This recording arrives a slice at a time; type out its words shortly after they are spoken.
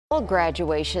Well,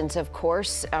 graduations, of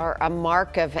course, are a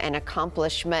mark of an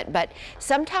accomplishment, but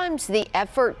sometimes the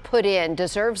effort put in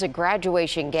deserves a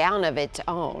graduation gown of its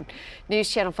own. News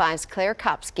Channel 5's Claire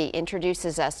Kopsky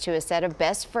introduces us to a set of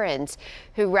best friends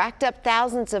who racked up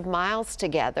thousands of miles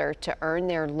together to earn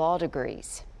their law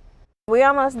degrees. We're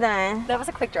almost done. That was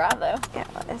a quick drive, though. Yeah,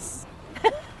 it was.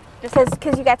 Just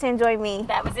because you got to enjoy me.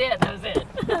 That was it. That was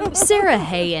it. Sarah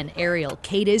Hay and Ariel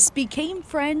Cadis became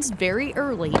friends very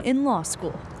early in law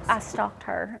school. I stalked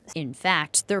her. In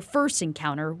fact, their first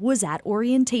encounter was at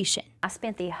orientation. I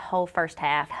spent the whole first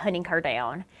half hunting her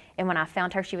down, and when I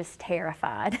found her, she was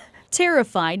terrified.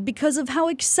 Terrified because of how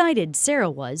excited Sarah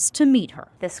was to meet her.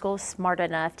 The school's smart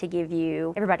enough to give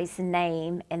you everybody's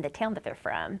name and the town that they're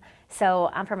from. So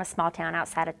I'm from a small town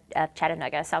outside of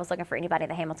Chattanooga, so I was looking for anybody in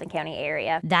the Hamilton County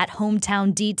area. That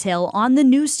hometown detail on the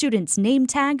new students' name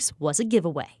tags was a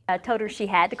giveaway. I told her she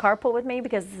had to carpool with me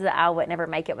because I would never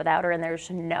make it without her, and there's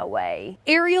no way.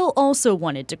 Ariel also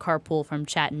wanted to carpool from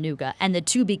Chattanooga, and the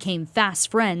two became fast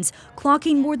friends,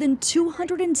 clocking more than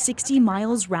 260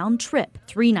 miles round trip,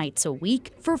 3 nights a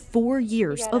week for 4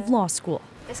 years of law school.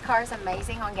 This car is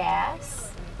amazing on gas,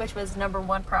 which was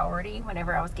 #1 priority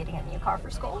whenever I was getting a new car for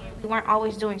school. We weren't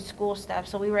always doing school stuff,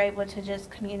 so we were able to just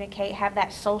communicate, have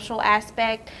that social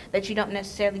aspect that you don't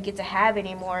necessarily get to have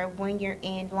anymore when you're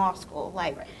in law school.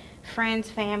 Like friends,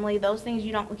 family, those things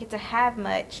you don't get to have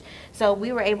much. So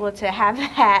we were able to have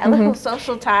that little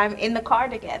social time in the car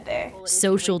together.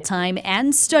 Social time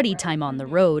and study time on the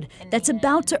road that's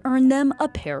about to earn them a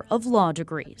pair of law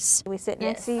degrees. We sit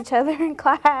next to each other in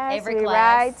class, Every we class.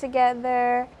 ride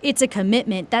together. It's a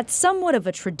commitment that's somewhat of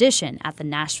a tradition at the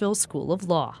Nashville School of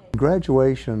Law.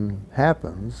 Graduation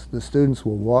happens, the students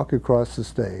will walk across the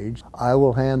stage, I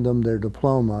will hand them their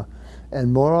diploma,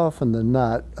 and more often than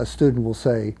not, a student will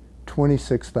say,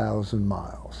 26,000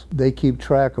 miles. They keep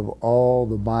track of all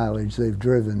the mileage they've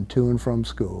driven to and from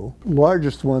school.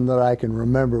 Largest one that I can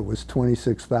remember was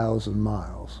 26,000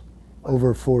 miles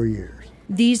over 4 years.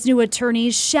 These new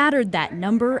attorneys shattered that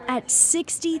number at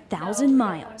 60,000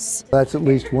 miles. That's at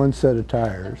least one set of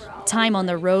tires. Time on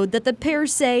the road that the pair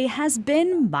say has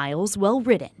been miles well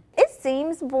ridden. It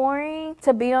seems boring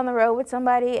to be on the road with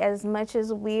somebody as much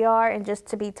as we are and just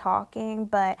to be talking,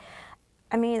 but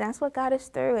I mean, that's what got us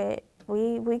through it.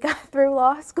 We got through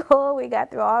law school, we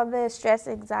got through all the stress,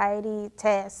 anxiety,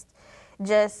 tests,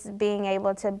 just being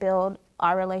able to build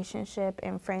our relationship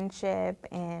and friendship,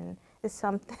 and it's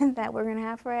something that we're gonna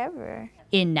have forever.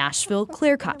 In Nashville,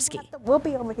 Claire Kopsky, We'll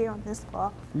be over here on this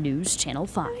wall. News Channel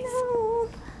 5.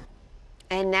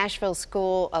 And Nashville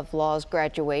School of Law's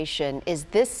graduation is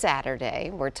this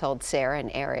Saturday. We're told Sarah and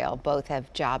Ariel both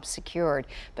have jobs secured.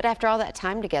 But after all that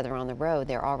time together on the road,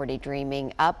 they're already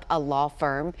dreaming up a law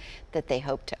firm that they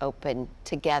hope to open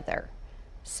together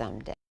someday.